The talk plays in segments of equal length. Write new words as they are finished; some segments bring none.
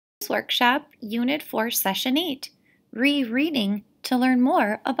Workshop, Unit 4, Session 8, Rereading to learn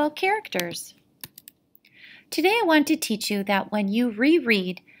more about characters. Today I want to teach you that when you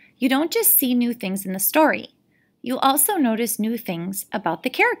reread, you don't just see new things in the story. You also notice new things about the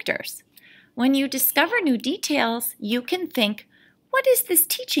characters. When you discover new details, you can think, what is this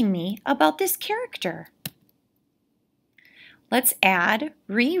teaching me about this character? Let's add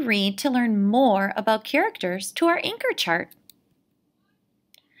reread to learn more about characters to our anchor chart.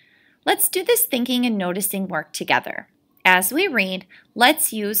 Let's do this thinking and noticing work together. As we read,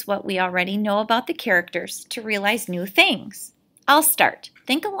 let's use what we already know about the characters to realize new things. I'll start.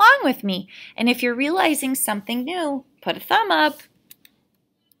 Think along with me, and if you're realizing something new, put a thumb up.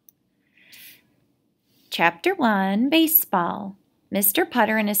 Chapter 1, Baseball. Mr.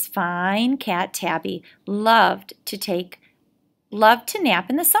 Putter and his fine cat Tabby loved to nap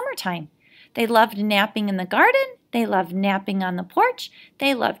in the summertime. They loved napping in the garden, they loved napping on the porch,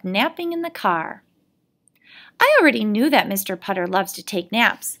 they loved napping in the car. I already knew that Mr. Putter loves to take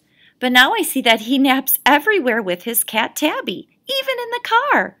naps, but now I see that he naps everywhere with his cat Tabby, even in the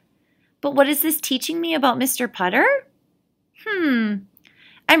car. But what is this teaching me about Mr. Putter? I'm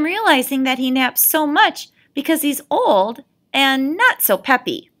realizing that he naps so much because he's old and not so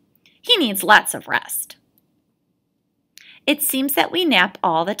peppy. He needs lots of rest. It seems that we nap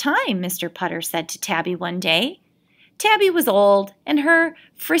all the time, Mr. Putter said to Tabby one day. Tabby was old, and her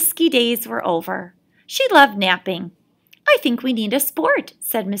frisky days were over. She loved napping. I think we need a sport,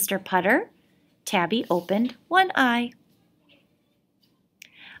 said Mr. Putter. Tabby opened one eye.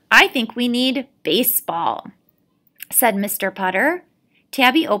 I think we need baseball, said Mr. Putter.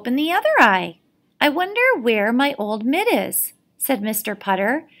 Tabby opened the other eye. I wonder where my old mitt is, said Mr.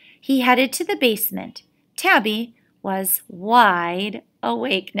 Putter. He headed to the basement. Tabby was wide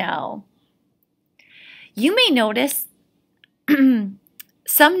awake now. You may notice, some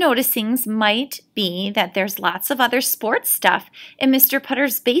noticings might be that there's lots of other sports stuff in Mr.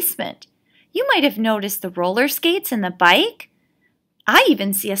 Putter's basement. You might have noticed the roller skates and the bike. I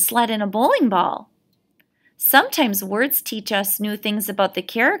even see a sled and a bowling ball. Sometimes words teach us new things about the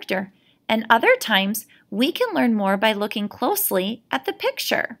character, and other times we can learn more by looking closely at the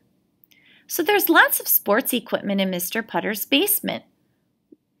picture. So there's lots of sports equipment in Mr. Putter's basement.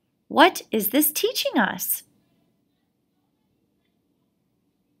 What is this teaching us?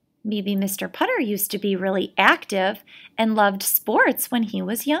 Maybe Mr. Putter used to be really active and loved sports when he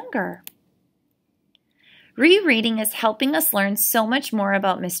was younger. Rereading is helping us learn so much more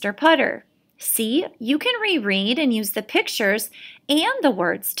about Mr. Putter. See, you can reread and use the pictures and the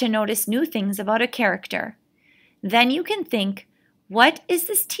words to notice new things about a character. Then you can think, what is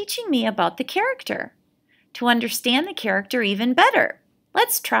this teaching me about the character? To understand the character even better,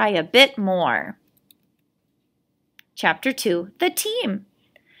 let's try a bit more. Chapter 2, The Team.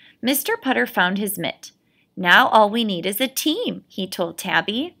 Mr. Putter found his mitt. Now all we need is a team, he told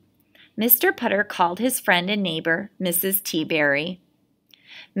Tabby. Mr. Putter called his friend and neighbor, Mrs. Teaberry.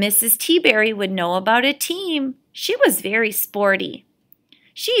 Mrs. Teaberry would know about a team. She was very sporty.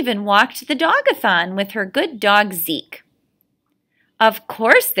 She even walked the dog-a-thon with her good dog Zeke. Of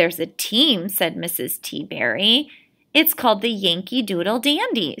course there's a team, said Mrs. Teaberry. It's called the Yankee Doodle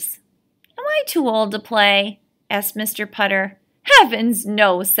Dandies. Am I too old to play? Asked Mr. Putter. Heavens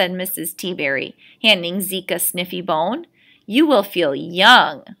no, said Mrs. Teaberry, handing Zeke a sniffy bone. You will feel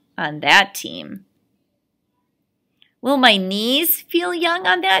young on that team. Will my knees feel young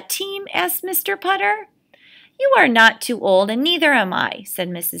on that team? Asked Mr. Putter. You are not too old, and neither am I, said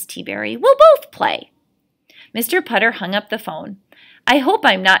Mrs. Teaberry. We'll both play. Mr. Putter hung up the phone. I hope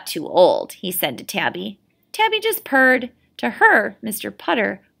I'm not too old, he said to Tabby. Tabby just purred. To her, Mr.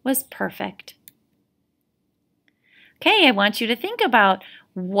 Putter was perfect. Okay, I want you to think about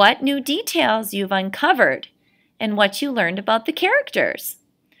what new details you've uncovered and what you learned about the characters.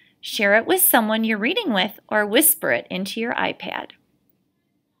 Share it with someone you're reading with or whisper it into your iPad.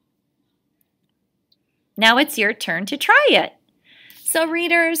 Now it's your turn to try it. So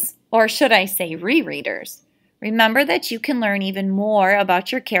readers, or should I say rereaders, remember that you can learn even more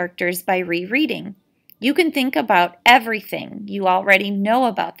about your characters by rereading. You can think about everything you already know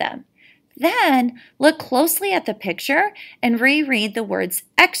about them. Then look closely at the picture and reread the words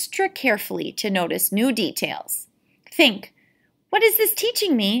extra carefully to notice new details. Think, what is this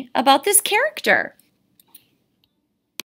teaching me about this character?